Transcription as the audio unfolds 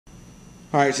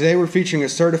Alright, today we're featuring a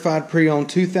certified pre-owned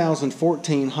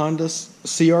 2014 Honda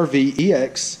CRV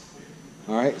EX.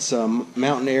 Alright, it's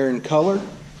Mountain Air in color,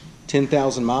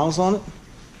 10,000 miles on it.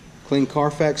 Clean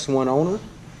Carfax, one owner.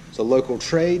 It's a local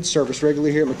trade, serviced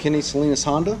regularly here at McKenney, Salinas,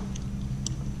 Honda.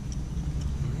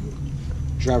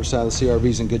 Driver's side of the CRV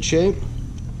is in good shape.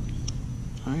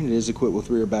 Alright, it is equipped with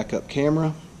rear backup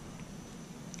camera.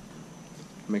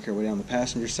 Make our way down the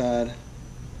passenger side.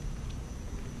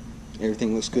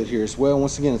 Everything looks good here as well.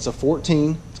 Once again, it's a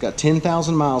 14. It's got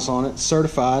 10,000 miles on it.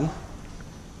 Certified.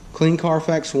 Clean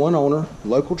Carfax, one owner.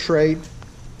 Local trade.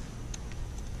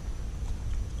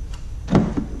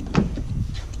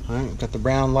 Alright, got the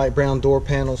light brown door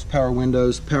panels, power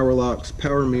windows, power locks,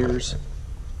 power mirrors.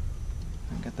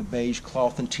 Got the beige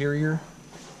cloth interior.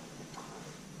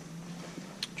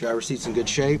 Driver's seat's in good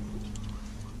shape.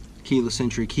 Keyless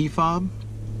entry key fob.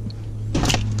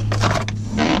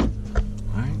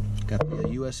 Got the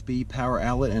USB power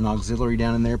outlet and auxiliary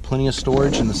down in there. Plenty of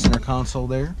storage in the center console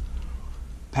there.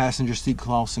 Passenger seat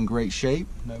cloth's in great shape.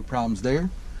 No problems there.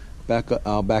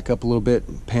 I'll back up a little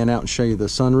bit, pan out and show you the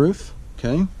sunroof.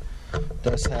 Okay.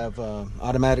 Does have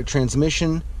automatic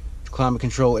transmission, climate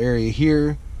control area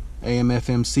here,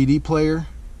 AM/FM CD player.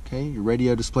 Okay. Your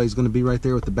radio display is going to be right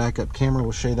there with the backup camera.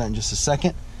 We'll show you that in just a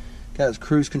second. Got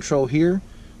cruise control here.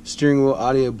 Steering wheel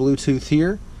audio Bluetooth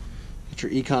here. Get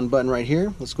your econ button right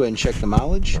here. Let's go ahead and check the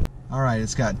mileage. Alright,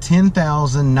 it's got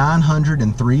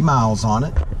 10,903 miles on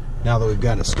it. Now that we've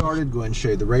got it started, go ahead and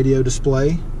show you the radio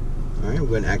display. Alright, we'll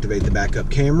go ahead and activate the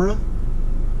backup camera.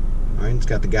 Alright, it's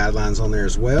got the guidelines on there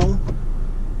as well.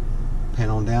 Pan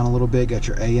on down a little bit, got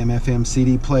your AM/FM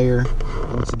CD player.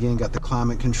 Once again, got the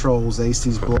climate controls,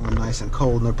 AC's blowing nice and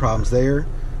cold, no problems there.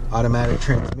 Automatic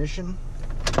transmission.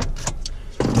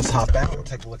 Let's hop out, we'll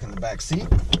take a look in the back seat.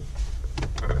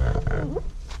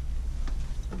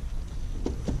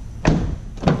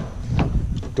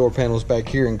 Door panels back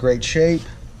here in great shape.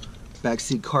 Back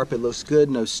seat carpet looks good,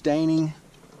 no staining.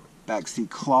 Back seat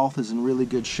cloth is in really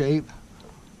good shape.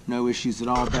 No issues at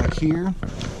all back here.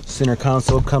 Center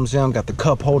console comes down, got the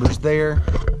cup holders there.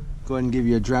 Go ahead and give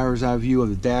you a driver's eye view of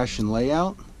the dash and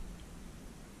layout.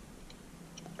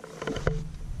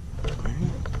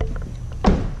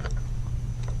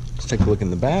 Let's take a look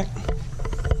in the back.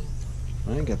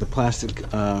 Right, got the plastic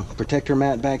protector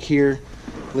mat back here.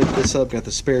 Lift this up, got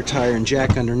the spare tire and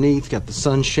jack underneath, got the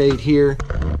sunshade here.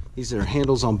 These are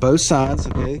handles on both sides,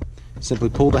 okay? Simply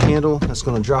pull the handle, that's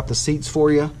going to drop the seats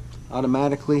for you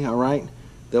automatically, alright?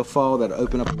 They'll fall, that'll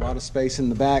open up a lot of space in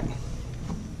the back.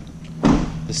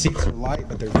 The seats are light,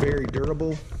 but they're very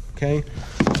durable, okay?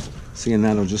 Seeing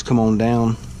that'll just come on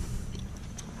down.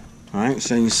 Alright,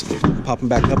 so you pop them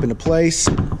back up into place.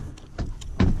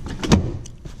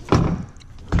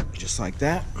 Just like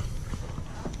that.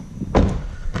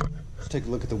 Let's take a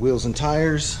look at the wheels and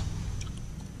tires.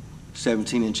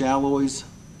 17-inch alloys.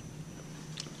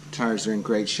 Tires are in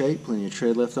great shape, plenty of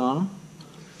tread left on them.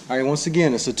 Alright, once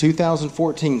again, it's a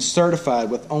 2014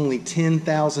 certified with only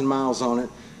 10,000 miles on it.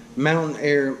 Mountain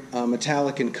Air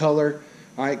metallic in color.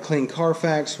 Alright, clean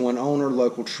Carfax, one owner,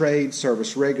 local trade,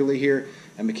 serviced regularly here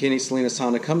at McKenney, Salinas,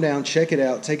 Honda. Come down, check it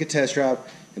out, take a test drive,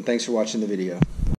 and thanks for watching the video.